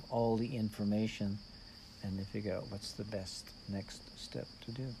out. They have all the information, and they figure out what's the best next step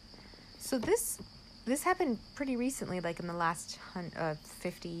to do. So this happened pretty recently, like in the last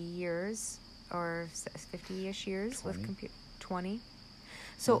 50 years or 50-ish years 20. With 20.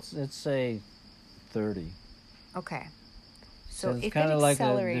 So let's say 30. Okay. So it's if kind it of like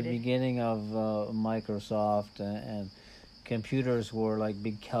accelerated, the beginning of Microsoft and computers were like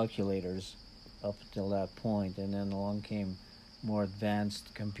big calculators up until that point, and then along came more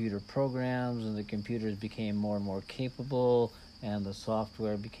advanced computer programs, and the computers became more and more capable, and the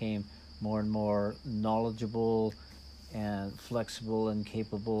software became more and more knowledgeable and flexible and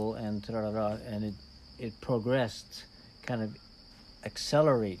capable, and and it progressed, kind of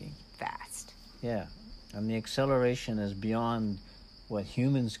accelerating fast. Yeah, and the acceleration is beyond what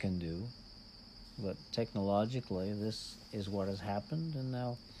humans can do. But technologically, this is what has happened, and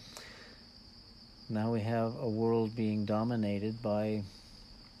now we have a world being dominated by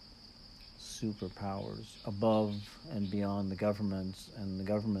superpowers above and beyond the governments, and the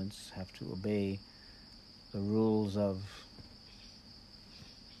governments have to obey the rules of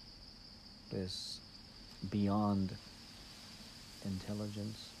this beyond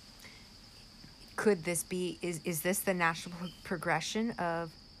intelligence. Could this be, is this the natural progression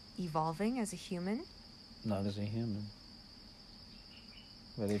of evolving as a human? Not as a human.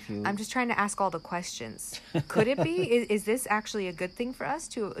 But if you... I'm just trying to ask all the questions. Could it be? Is this actually a good thing for us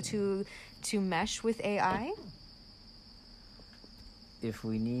to mesh with AI? If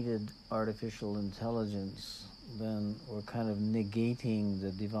we needed artificial intelligence, then we're kind of negating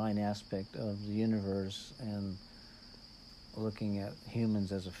the divine aspect of the universe and looking at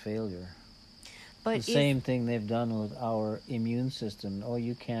humans as a failure. But the same thing they've done with our immune system. Oh,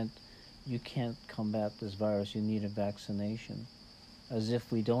 you can't combat this virus. You need a vaccination, as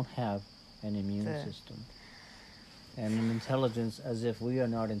if we don't have an immune system. And an intelligence, as if we are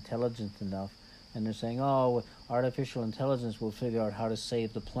not intelligent enough. And they're saying, oh, artificial intelligence will figure out how to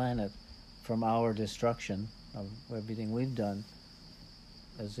save the planet from our destruction of everything we've done,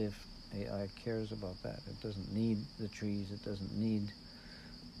 as if AI cares about that. It doesn't need the trees. It doesn't need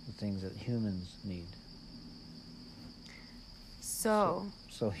the things that humans need. So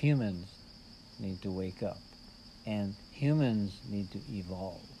humans need to wake up, and humans need to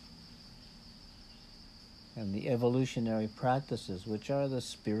evolve. And the evolutionary practices, which are the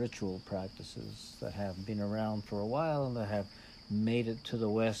spiritual practices that have been around for a while and that have made it to the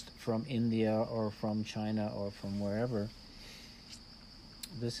West from India or from China or from wherever,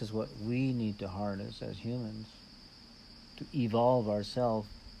 this is what we need to harness as humans to evolve ourselves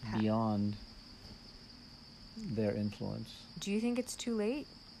beyond their influence. Do you think it's too late?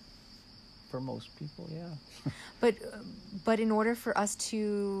 For most people, yeah. But in order for us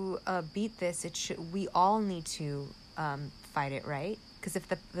to beat this, we all need to fight it, right? Because if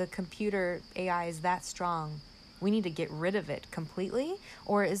the computer AI is that strong, we need to get rid of it completely?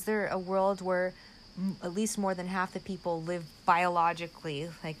 Or is there a world where at least more than half the people live biologically,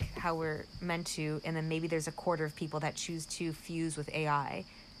 like how we're meant to, and then maybe there's a quarter of people that choose to fuse with AI?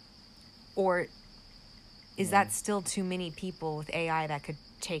 Or is that still too many people with AI that could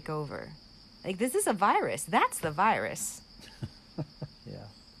take over? Like, this is a virus. That's the virus. Yeah.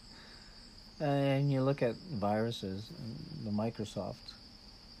 And you look at viruses, the Microsoft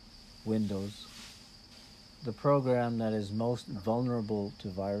Windows, the program that is most vulnerable to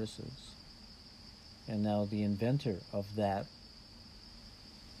viruses. And now the inventor of that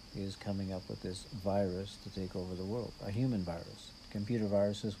is coming up with this virus to take over the world, a human virus. Computer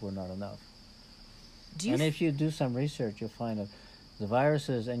viruses were not enough. If you do some research, you'll find that the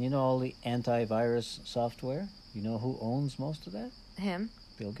viruses, and you know all the antivirus software, you know who owns most of that? Him.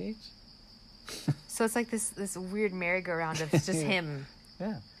 Bill Gates. So it's like this weird merry-go-round of just him.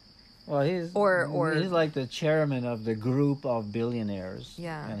 Yeah. Well, he's like the chairman of the group of billionaires.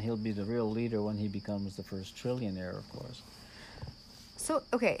 Yeah. And he'll be the real leader when he becomes the first trillionaire, of course. So,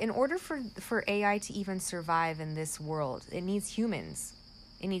 okay, in order for AI to even survive in this world, it needs humans.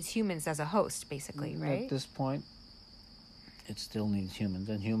 It needs humans as a host, basically, right? At this point, it still needs humans,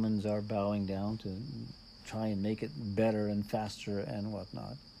 and humans are bowing down to try and make it better and faster and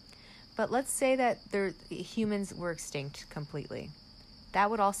whatnot. But let's say that humans were extinct completely. That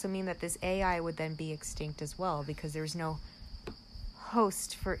would also mean that this AI would then be extinct as well, because there's no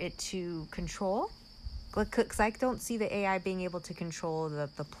host for it to control. Because I don't see the AI being able to control the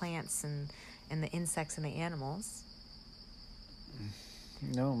plants and the insects and the animals.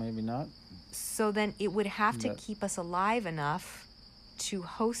 No, maybe not. So then it would have to keep us alive enough to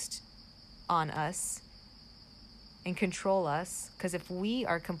host on us and control us, because if we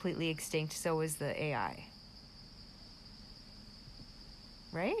are completely extinct, so is the AI.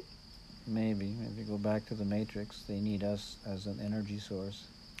 Right? Maybe go back to the Matrix. They need us as an energy source.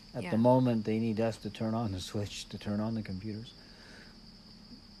 At Yeah. the moment, they need us to turn on the switch, to turn on the computers.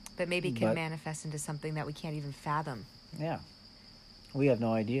 But maybe it can manifest into something that we can't even fathom. Yeah. We have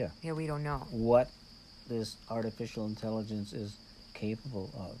no idea. Yeah, we don't know what this artificial intelligence is capable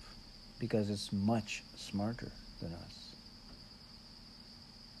of, because it's much smarter than us.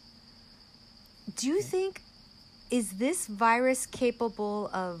 Do you think, is this virus capable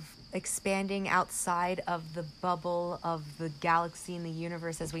of expanding outside of the bubble of the galaxy and the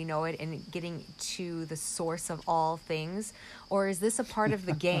universe as we know it and getting to the source of all things? Or is this a part of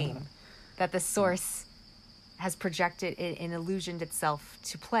the game that the source has projected and illusioned itself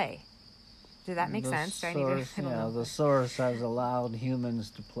to play? Did that make sense? The source has allowed humans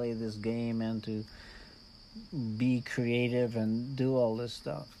to play this game and to be creative and do all this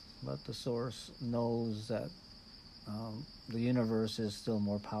stuff. But the source knows that the universe is still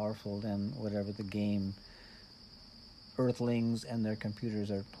more powerful than whatever the game Earthlings and their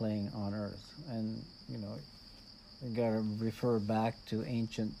computers are playing on Earth. And, you got to refer back to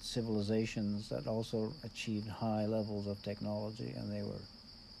ancient civilizations that also achieved high levels of technology, and they were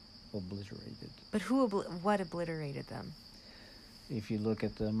obliterated. But what obliterated them? If you look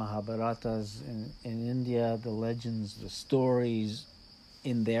at the Mahabharatas in India, the legends, the stories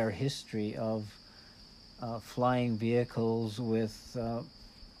in their history of flying vehicles with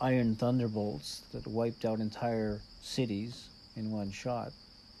iron thunderbolts that wiped out entire cities in one shot.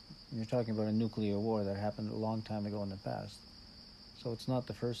 You're talking about a nuclear war that happened a long time ago in the past. So it's not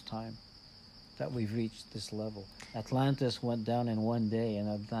the first time that we've reached this level. Atlantis went down in one day, and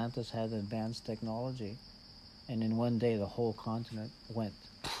Atlantis had advanced technology. And in one day, the whole continent went.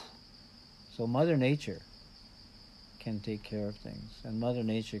 So Mother Nature can take care of things. And Mother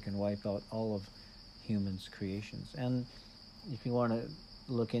Nature can wipe out all of humans' creations. And if you want to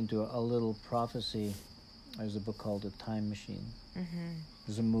look into a little prophecy, there's a book called The Time Machine. Mm-hmm.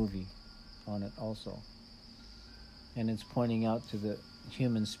 There's a movie on it also. And it's pointing out to the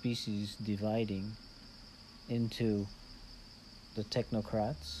human species dividing into the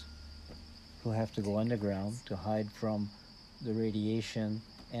technocrats who have to go underground to hide from the radiation,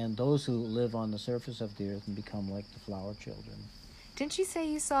 and those who live on the surface of the earth and become like the flower children. Didn't you say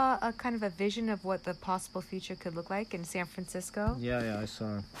you saw a kind of a vision of what the possible future could look like in San Francisco? Yeah, I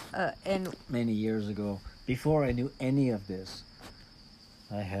saw and many years ago. Before I knew any of this,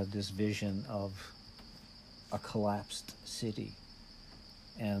 I had this vision of a collapsed city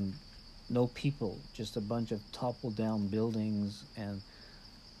and no people, just a bunch of toppled down buildings and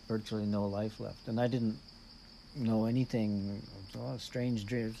virtually no life left. And I didn't know anything. It was a strange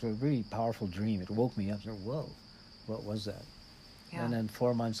dream. It was a really powerful dream. It woke me up and said, whoa, what was that? yeah. And then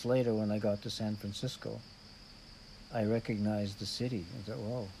 4 months later, when I got to San Francisco, I recognized the city. I thought,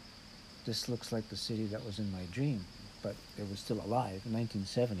 whoa, this looks like the city that was in my dream. But it was still alive. In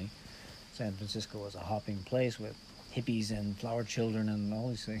 1970, San Francisco was a hopping place with hippies and flower children and all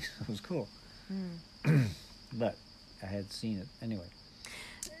these things. It was cool. But I had seen it anyway.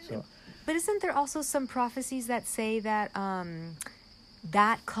 So, but isn't there also some prophecies that say that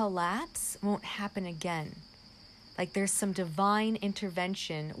that collapse won't happen again? Like there's some divine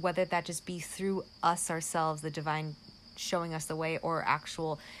intervention, whether that just be through us ourselves, the divine showing us the way, or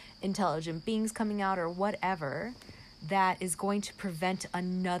actual intelligent beings coming out or whatever, that is going to prevent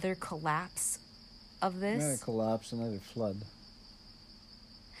another collapse of this? Another collapse, another flood.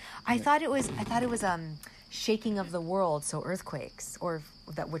 I thought it was shaking of the world, so earthquakes, or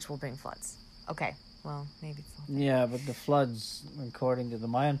that which will bring floods. Okay, well, maybe it's not. Yeah, but the floods, according to the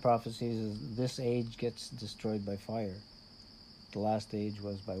Mayan prophecies, is this age gets destroyed by fire. The last age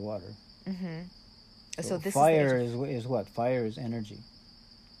was by water. Mm-hmm. So this fire is what? Fire is energy.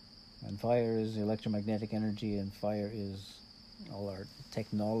 And fire is electromagnetic energy, and fire is all our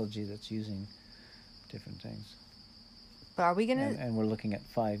technology that's using different things. But are we going to... And we're looking at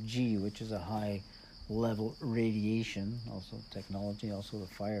 5G, which is a high-level radiation, also technology, also the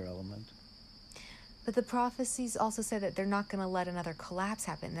fire element. But the prophecies also say that they're not going to let another collapse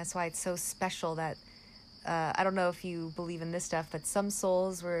happen. That's why it's so special that... I don't know if you believe in this stuff, but some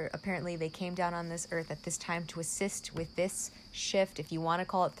souls were... Apparently, they came down on this earth at this time to assist with this shift, if you want to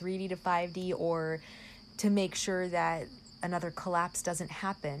call it 3D to 5D, or to make sure that another collapse doesn't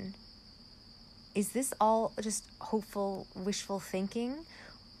happen. Is this all just hopeful, wishful thinking?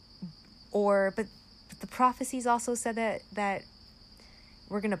 But the prophecies also said that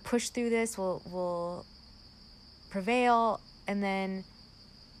we're going to push through this, we'll prevail, and then,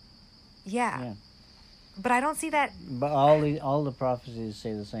 yeah. But I don't see that. But all the prophecies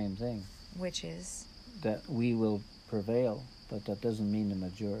say the same thing. Which is? That we will prevail, but that doesn't mean the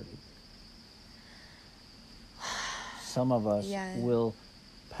majority. Some of us will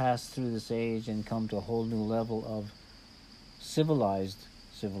pass through this age and come to a whole new level of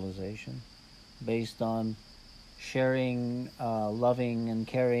civilization based on sharing, loving and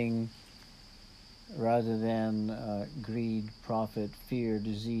caring rather than greed, profit, fear,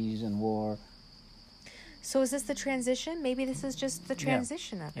 disease, and war. So is this the transition? Maybe this is just the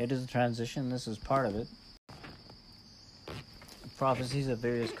transition of it. It is a transition. This is part of it. Prophecies of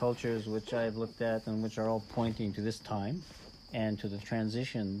various cultures which I've looked at and which are all pointing to this time and to the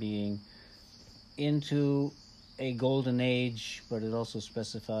transition being into a golden age, but it also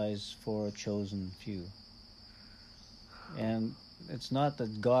specifies for a chosen few. And it's not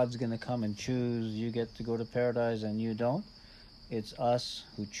that God's going to come and choose, you get to go to paradise and you don't. It's us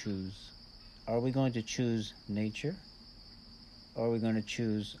who choose. Are we going to choose nature? Or are we going to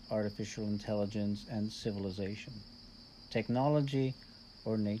choose artificial intelligence and civilization? Technology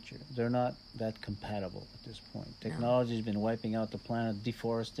or nature? They're not that compatible at this point. Technology has been wiping out the planet,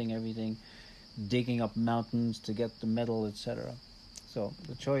 deforesting everything, digging up mountains to get the metal, etc. So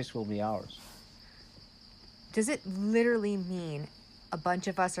the choice will be ours. Does it literally mean a bunch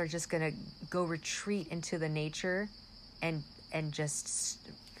of us are just going to go retreat into the nature and just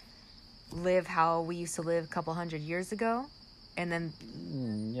live how we used to live a couple hundred years ago? And then...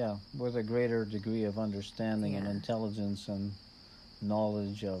 yeah, with a greater degree of understanding and intelligence and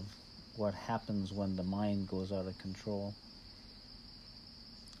knowledge of what happens when the mind goes out of control.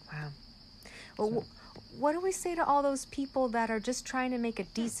 Wow. Well, what do we say to all those people that are just trying to make a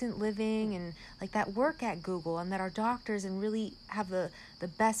decent living and like that work at Google and that are doctors and really have the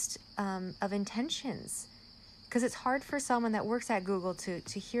best of intentions? Because it's hard for someone that works at Google to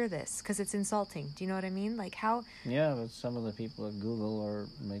hear this because it's insulting. Do you know what I mean? Like how... Yeah, but some of the people at Google are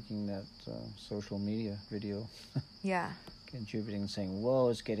making that social media video. Yeah. Contributing and saying, whoa,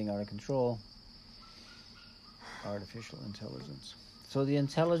 it's getting out of control. Artificial intelligence. So the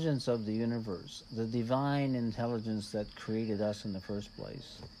intelligence of the universe, the divine intelligence that created us in the first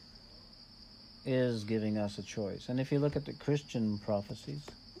place, is giving us a choice. And if you look at the Christian prophecies,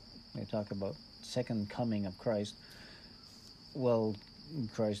 they talk about second coming of Christ. Well,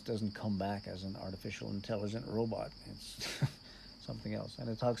 Christ doesn't come back as an artificial intelligent robot. It's something else. And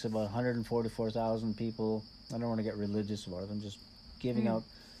it talks about 144,000 people. I don't want to get religious about it. I'm just giving out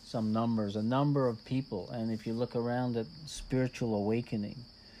some numbers, a number of people. And if you look around at spiritual awakening,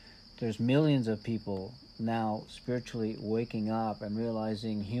 there's millions of people now spiritually waking up and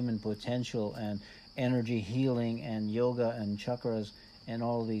realizing human potential and energy healing and yoga and chakras and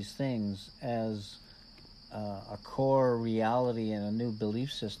all these things as a core reality and a new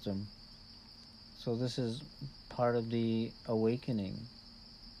belief system. So this is part of the awakening.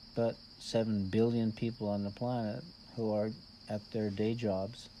 But 7 billion people on the planet who are at their day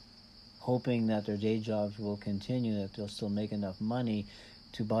jobs, hoping that their day jobs will continue, that they'll still make enough money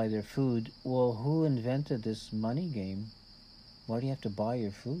to buy their food. Well, who invented this money game? Why do you have to buy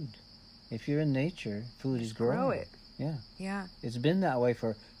your food? If you're in nature, food is growing. Grow it. Yeah. Yeah. It's been that way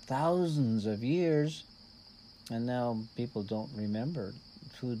for thousands of years, and now people don't remember.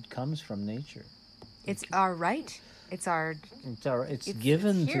 Food comes from nature. It's our right. It's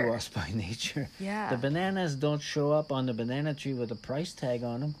given here to us by nature. Yeah. The bananas don't show up on the banana tree with a price tag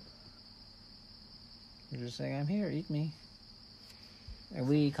on them. They're just saying, I'm here, eat me. And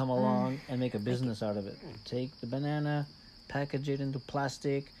we come along and make a business out of it. Take the banana, package it into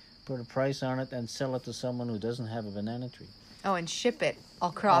plastic, put a price on it, and sell it to someone who doesn't have a banana tree. Oh, and ship it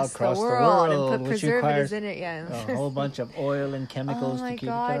across the the world and put which preservatives in it. Yeah. A whole bunch of oil and chemicals Oh to my keep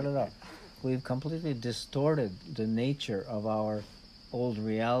God. it up. We've completely distorted the nature of our old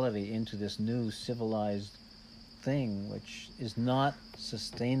reality into this new civilized thing, which is not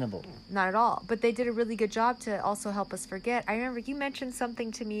sustainable. Not at all. But they did a really good job to also help us forget. I remember you mentioned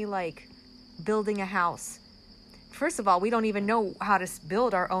something to me like building a house. First of all, we don't even know how to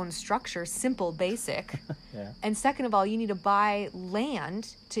build our own structure, simple, basic. Yeah. And second of all, you need to buy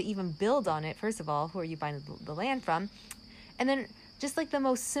land to even build on it. First of all, who are you buying the land from? And then just like the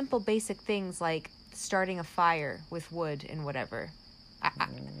most simple, basic things like starting a fire with wood and whatever.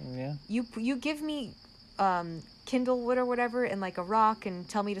 Yeah. You give me kindle wood or whatever and like a rock and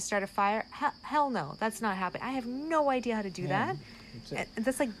tell me to start a fire. Hell no, that's not happening. I have no idea how to do that. And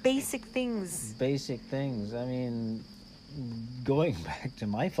that's like basic things. Basic things. I mean, going back to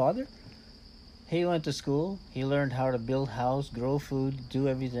my father, he went to school. He learned how to build house, grow food, do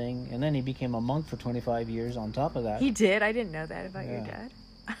everything, and then he became a monk for 25 years on top of that. He did. I didn't know that about your Yeah. dad.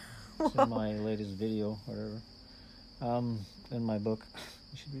 It's in my latest video, whatever. In my book.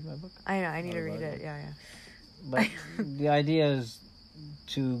 You should read my book. I know. I need to read about it. Yeah. But the idea is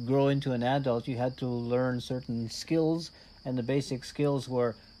to grow into an adult, you had to learn certain skills, and the basic skills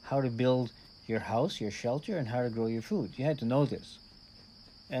were how to build your house, your shelter, and how to grow your food. You had to know this.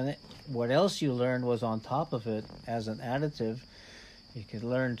 And what else you learned was on top of it as an additive. You could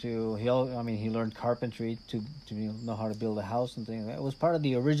learn he learned carpentry to know how to build a house and things. It was part of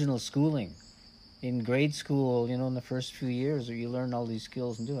the original schooling. In grade school, in the first few years, you learn all these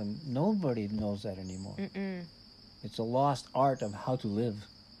skills and do it. Nobody knows that anymore. Mm-mm. It's a lost art of how to live.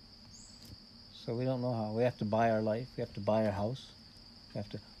 So we don't know how. We have to buy our life. We have to buy our house. We have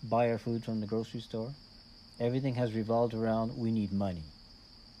to buy our food from the grocery store. Everything has revolved around, we need money.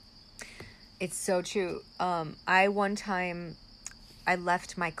 It's so true. One time I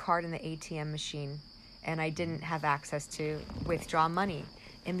left my card in the ATM machine and I didn't have access to withdraw money.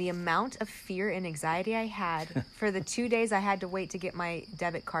 And the amount of fear and anxiety I had for the 2 days I had to wait to get my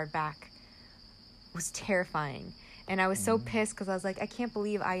debit card back was terrifying. And I was so pissed because I was like, I can't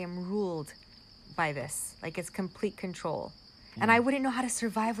believe I am ruled by this. Like, it's complete control. And I wouldn't know how to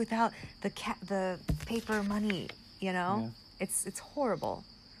survive without the paper money, Yeah. It's horrible.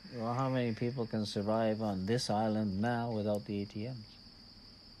 Well, how many people can survive on this island now without the ATMs?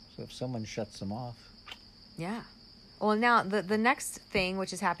 So if someone shuts them off. Yeah. Well, now the next thing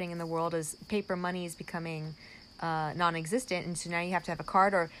which is happening in the world is paper money is becoming non-existent, and so now you have to have a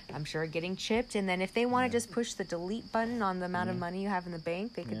card, or I'm sure getting chipped. And then if they want to just push the delete button on the amount of money you have in the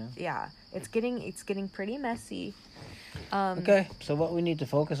bank, they could. Yeah, it's getting pretty messy. Okay, so what we need to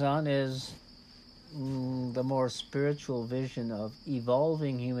focus on is the more spiritual vision of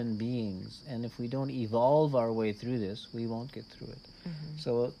evolving human beings. And if we don't evolve our way through this, we won't get through it. Mm-hmm.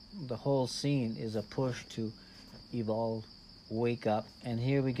 So the whole scene is a push to evolve, wake up, and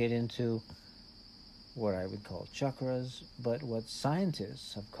here we get into what I would call chakras, but what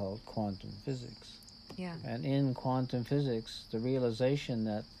scientists have called quantum physics. Yeah. And in quantum physics, the realization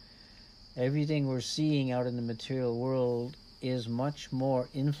that everything we're seeing out in the material world is much more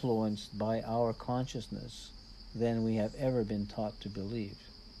influenced by our consciousness than we have ever been taught to believe.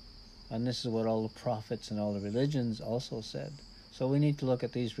 And this is what all the prophets and all the religions also said. So we need to look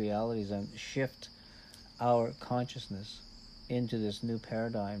at these realities and shift our consciousness into this new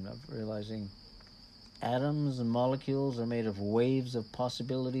paradigm of realizing atoms and molecules are made of waves of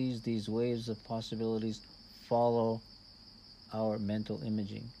possibilities. These waves of possibilities follow our mental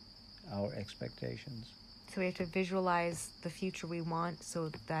imaging, our expectations. So we have to visualize the future we want so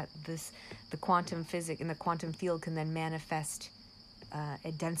that the quantum physics and the quantum field can then manifest,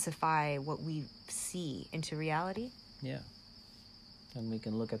 densify what we see into reality. Yeah. And we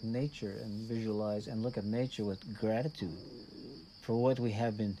can look at nature and visualize and look at nature with gratitude for what we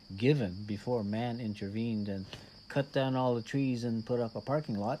have been given before man intervened and cut down all the trees and put up a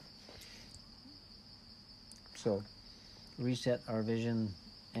parking lot. So reset our vision,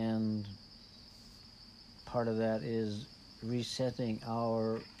 and part of that is resetting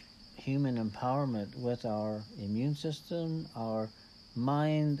our human empowerment with our immune system, our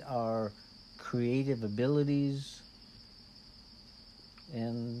mind, our creative abilities,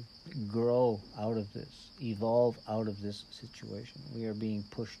 and grow out of this, evolve out of this situation. We are being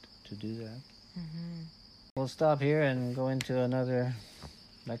pushed to do that. Mm-hmm. We'll stop here and go into another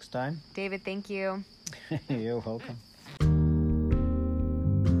next time. David, thank you. You're welcome.